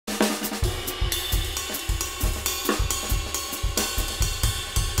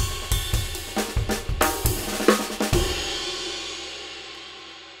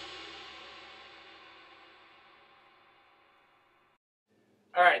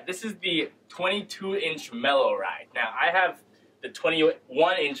Alright, this is the 22-inch Mellow ride. Now, I have the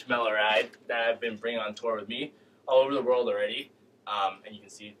 21-inch Mellow ride that I've been bringing on tour with me all over the world already. And you can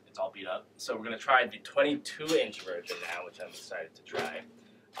see it's all beat up. So we're going to try the 22-inch version now, which I'm excited to try.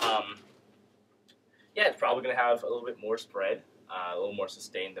 Yeah, it's probably going to have a little bit more spread, a little more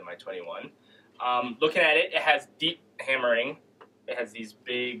sustained than my 21. Looking at it, it has deep hammering. It has these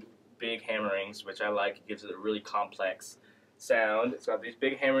big hammerings, which I like. It gives it a really complex sound. It's got these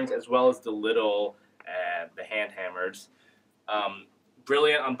big hammerings as well as the little, the hand hammers.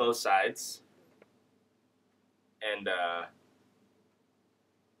 Brilliant on both sides. And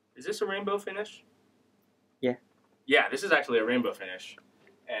is this a rainbow finish? Yeah. Yeah, this is actually a rainbow finish,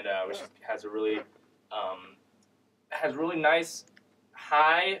 and which has a really nice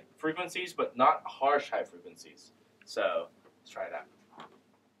high frequencies, but not harsh high frequencies. So let's try that.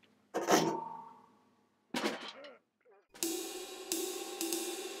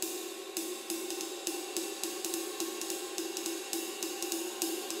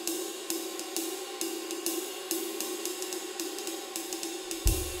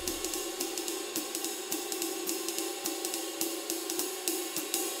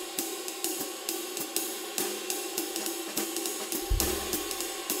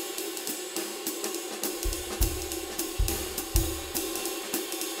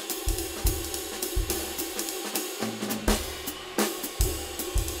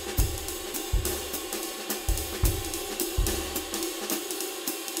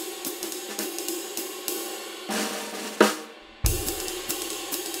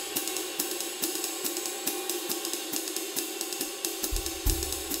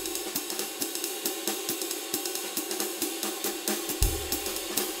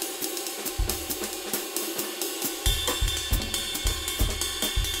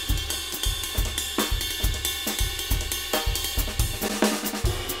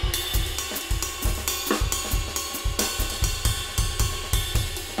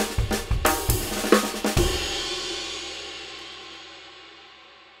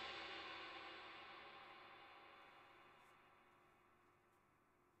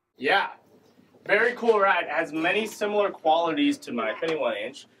 Yeah, very cool ride. It has many similar qualities to my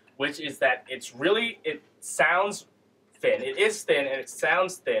 21-inch, which is that it sounds thin. It is thin and it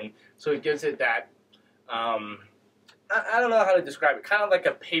sounds thin, so it gives it that, I don't know how to describe it, kind of like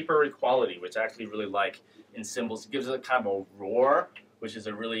a papery quality, which I actually really like in cymbals. It gives it kind of a roar, which is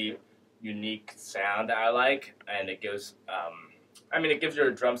a really unique sound that I like, and it gives, it gives your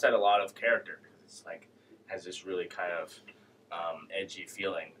drum set a lot of character, because it's like, has this really kind of edgy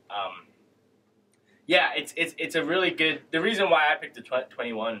feeling. Yeah, it's a really good. The reason why I picked the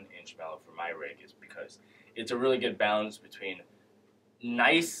 21-inch Mellow for my rig is because it's a really good balance between a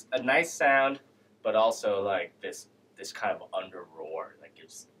nice sound, but also like this kind of under roar that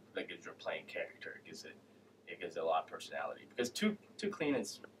gives your playing character. It gives it a lot of personality. Because too clean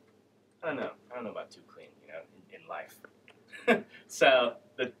is, I don't know about too clean, in life. So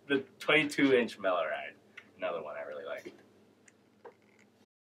the 22-inch Mellow ride, another one.